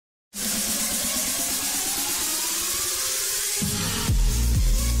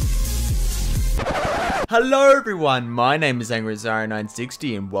Hello everyone, my name is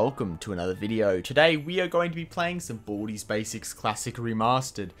AngryZara960 and welcome to another video. Today we are going to be playing some Baldis Basics Classic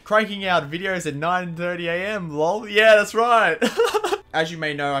Remastered. Cranking out videos at 9:30 AM, lol. Yeah, that's right. As you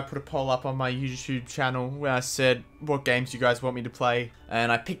may know, I put a poll up on my YouTube channel where I said what games you guys want me to play. And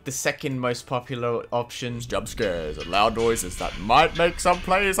I picked the second most popular option, jump scares and loud noises that might make some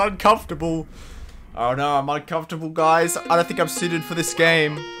players uncomfortable. Oh no, I'm uncomfortable guys. I don't think I'm suited for this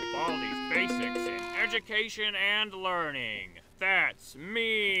game. Baldis Basics in education and learning. That's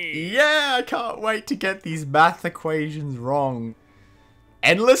me. Yeah, I can't wait to get these math equations wrong.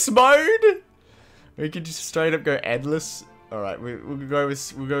 Endless mode? We could just straight up go endless. Alright, we'll go with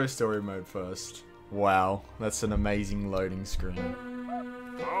story mode first. Wow, that's an amazing loading screen.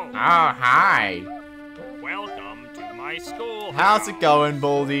 Oh, hi. welcome to my school. How's it going,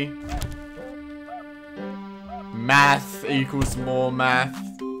 Baldi? Math equals more math.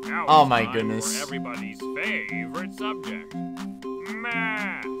 Now Oh it's my time goodness. For everybody's favorite subject,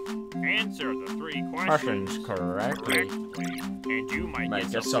 math. Answer the three questions correctly. and you might Make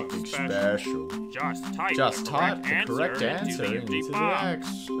get something special. Just type Just the type correct the correct answer into the into the box.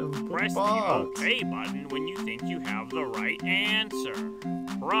 X and put Press a the box. OK button when you think you have the right answer.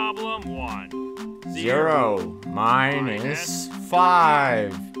 Problem 1. 0 minus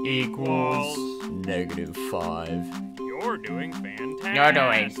 5 equals -5. You're doing fantastic. You're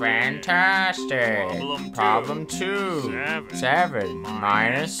doing fantastic. Problem 2. 7 7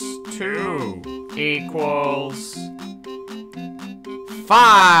 minus 2 equals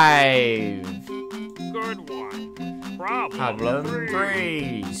 5. Good one. Problem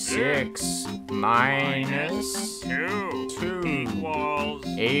 3. 6 minus 2 2 equals...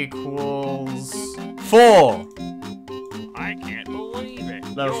 equals 4. I can't believe it.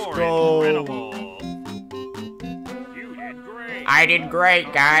 Let's You're go. incredible. You did great. I did great,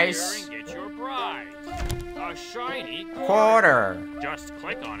 Go guys. here and get your prize. A shiny Quarter. Just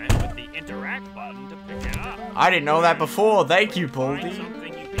click on it with the interact button to pick it up. I didn't know that before. Thank you, Find Baldi.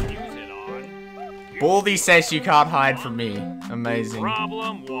 something you can use it on. Baldi says you can't hide from me. Amazing.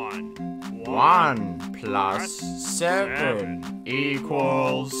 Problem 1. 1 plus 7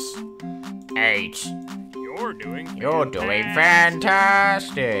 equals 8. You're doing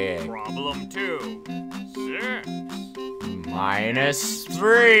fantastic. Problem 2. 6. Minus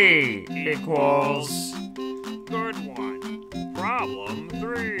 3 equals... Good one. Problem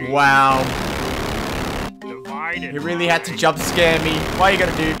 3. Wow. Divided You really had to by jump scare me. Why are you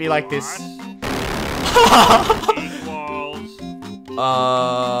gonna do me like this? equals...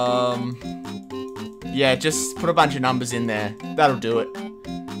 Yeah, just put a bunch of numbers in there. That'll do it.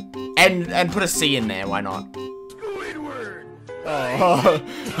 And put a C in there, why not? Oh,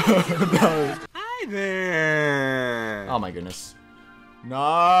 no. Hi there. Oh my goodness.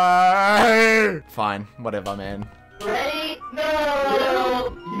 No! Fine, whatever, man. Ready?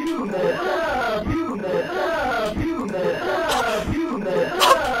 No! You met up! You met up! You met up! You met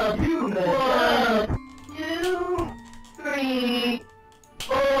up! You met up! 2, 3,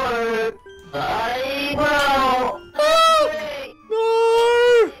 4, 5. Wow! Great!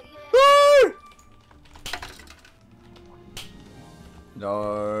 No! No!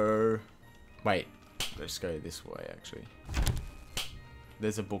 No. Wait, let's go this way, actually.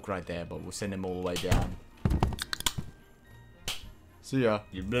 There's a book right there, but we'll send him all the way down. See ya.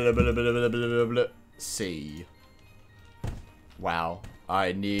 Blah, blah, blah, blah, blah, blah, blah. C. Wow.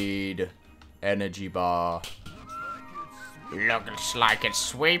 I need energy bar. Looks like it's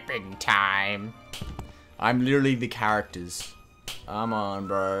sweeping time. I'm literally the characters. Come on,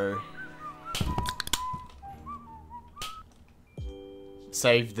 bro.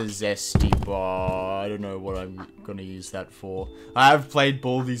 Save the zesty bar. I don't know what I'm gonna use that for. I have played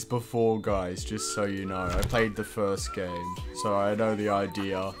Baldis before, guys, just so you know. I played the first game, so I know the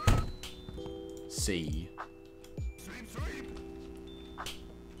idea. C.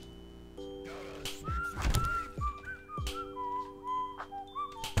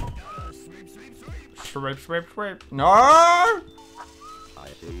 Sweep, sweep, sweep. No!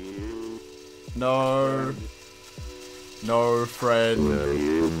 No. No, friend. Will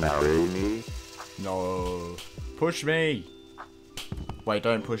you marry me? No. Push me. Wait,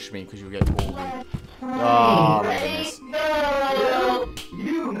 don't push me because you'll get Baldi. Oh my goodness. No!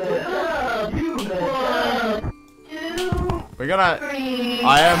 You met up! You met up! 2, We're gonna... 3.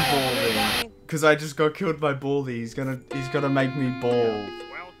 I am Baldi. Because I just got killed by Baldi. He's gonna make me bald.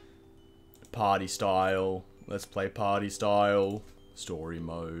 Well, Party style. Let's play party style. Story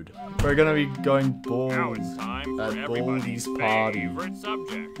mode. We're gonna be going bald. now it's time for At everybody's Baldi's party. favorite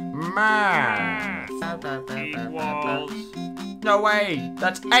subject. Math. Equals... No way.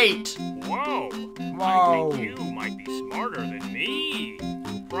 That's 8. Whoa. Whoa. I think you might be smarter than me.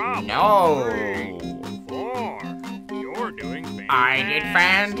 Problem No. 3, 4. You're doing fantastic. I did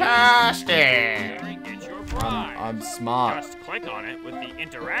fantastic. Gary, get your prize. I'm smart. Just click on it with the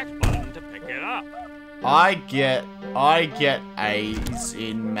interact button to pick it up. I get A's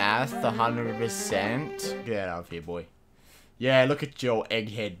in math 100%. Get out of here, boy. Yeah, look at your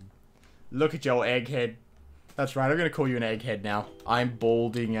egghead. Look at your egghead. That's right, I'm gonna call you an egghead now. I'm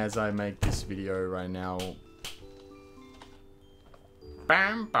balding as I make this video right now.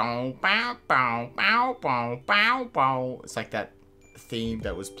 It's like that theme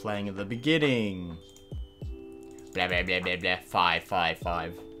that was playing at the beginning. Blah blah blah blah blah. 5 5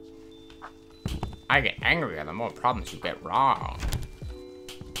 5. I get angrier the more problems you get wrong.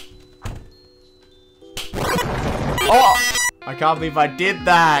 Oh! I can't believe I did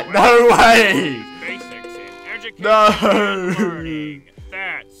that! No way! Basics in education No! and learning.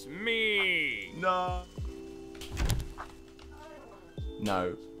 That's me. No.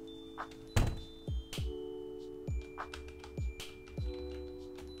 No.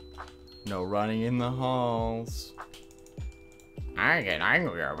 No running in the halls. I get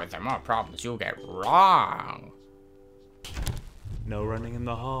angrier with the more problems you get wrong. No running in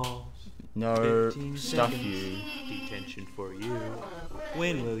the halls. No, 15 stuff seconds. you. Detention for you.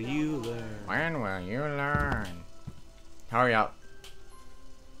 When will you learn? When will you learn? Hurry up.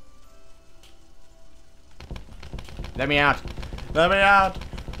 Let me out. Let me out.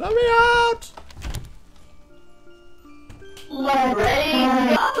 Let me out.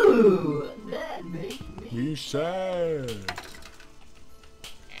 Ready, go! That makes me He said.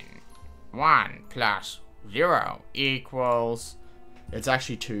 1 plus 0 equals... It's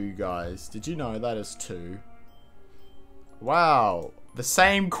actually 2, guys. Did you know that is 2? Wow. The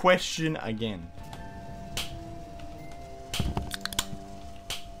same question again.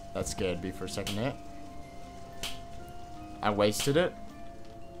 That scared me for a second there. I wasted it.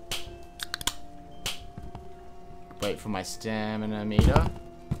 Wait for my stamina meter.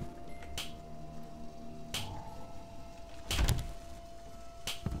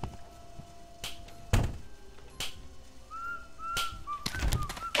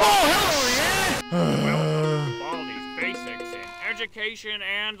 Baldis Basics in education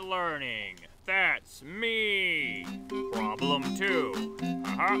and learning. That's me. Problem 2.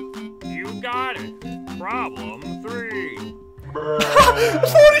 You got it. Problem 3.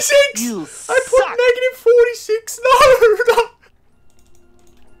 46! I put negative 46. No, no.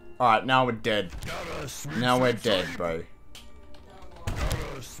 Alright, now we're dead. Now we're dead, bro.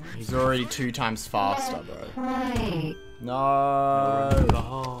 He's already 2 times faster, bro. right. No running in the No.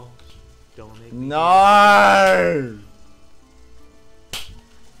 halls. Don't make me. No.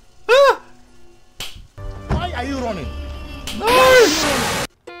 Ah! Why are you running? No.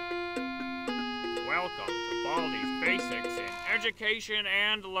 Welcome to Baldis Basics in education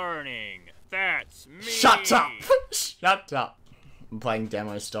and learning. That's me. Shut up. Shut up. I'm playing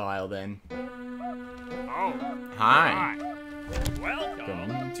demo style then. Oh. Hi. Welcome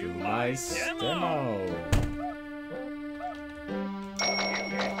Welcome to to my my demo.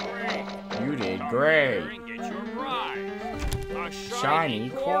 You did Come great. here and get your prize. A Shiny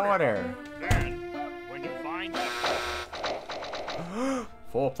quarter. Then, when you find it,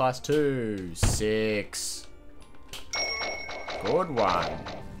 4 plus 2, 6. Good one.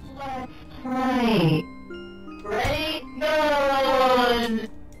 Right. Ready, go! 1,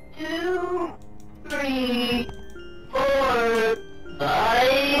 2, 3, 4,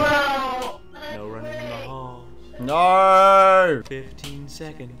 5. No running in the halls. No. 15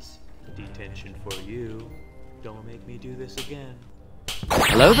 seconds. Detention for you. Don't make me do this again.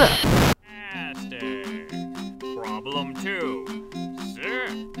 Hello there. fantastic. Problem 2.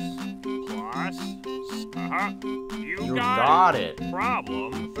 6 plus. You got it.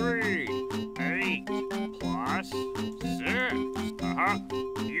 Problem 3. 8 plus 6.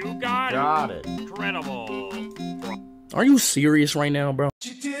 You got it. Incredible. Are you serious right now, bro?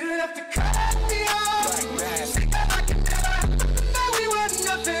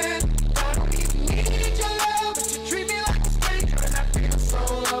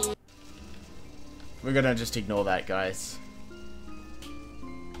 We're gonna just ignore that, guys.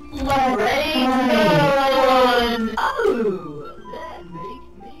 Ready, go! Oh, that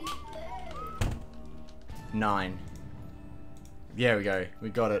makes me 9. There we go. We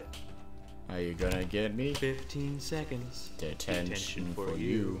got it. Are you gonna get me? 15 seconds. Detention for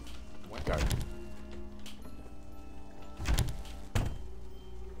you. Go.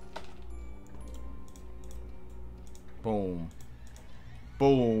 Boom.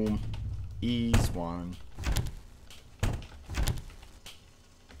 Boom. Ease 1.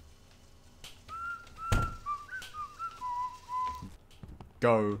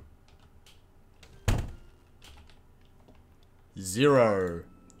 Go. 0.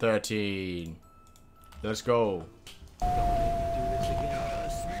 13. Let's go. Don't make me do this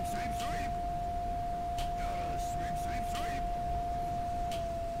again.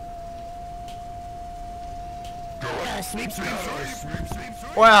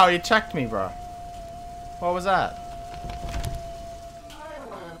 Wow, you checked me, bro. What was that? I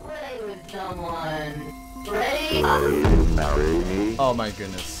wanna play with someone. Ready? Will you marry me? Oh my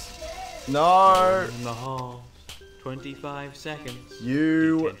goodness. No. In the halls. 25 seconds.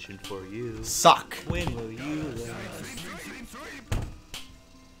 You Detention for you. suck. When will you learn?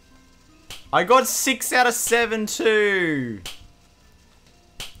 I got 6 out of 7 too.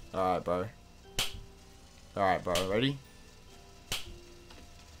 Alright, bro. Alright, bro. Ready?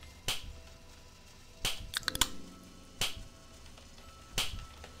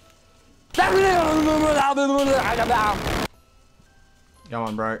 Come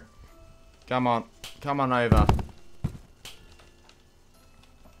on, bro. Come on. Come on over.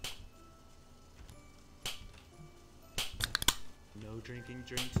 No drinking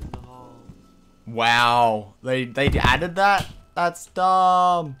drinks in the halls. Wow. They added that? That's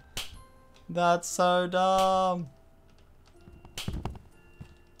dumb. That's so dumb.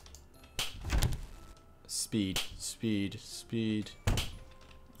 Speed. Speed. Speed.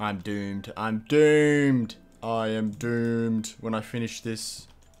 I'm doomed. I'm doomed. I am doomed when I finish this.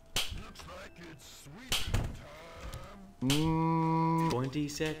 20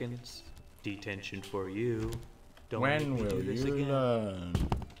 seconds. Detention for you. Don't When make me will do this you again. learn?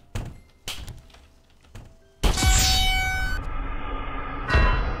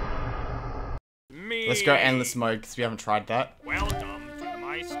 Me. Let's go endless mode because we haven't tried that. Welcome to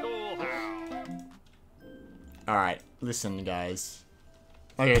my schoolhouse. Alright, listen guys.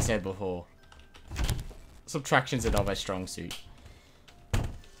 Like I said before, subtractions are not my strong suit. I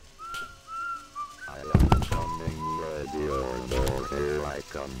am coming, ready or no, here I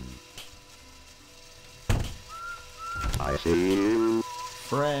come. I see you,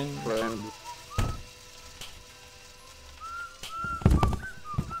 Friend. friend.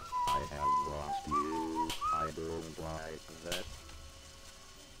 I have lost you. I don't like that.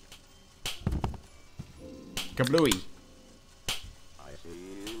 Kablooey. I see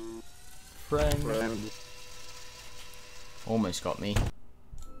you, Friend. friend. Almost got me.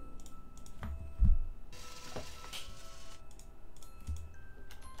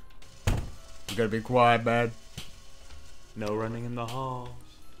 You gotta be quiet, man. No running in the halls.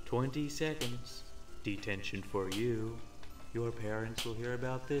 20 seconds. Detention for you. Your parents will hear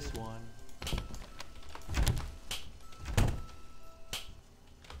about this one.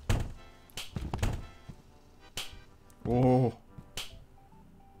 Oh.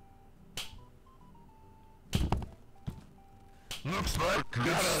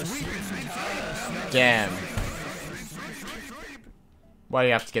 Damn. Why do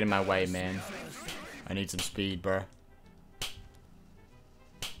you have to get in my way, man? I need some speed, bro.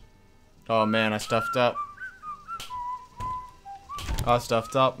 Oh man, I stuffed up. I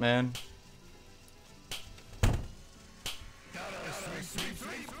stuffed up, man.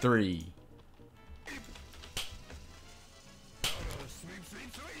 3.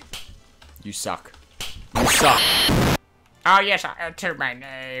 You suck. You suck. Oh yes, I entered my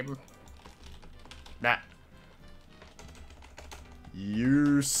name. That.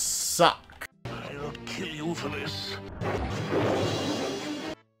 You suck. I'll kill you for this.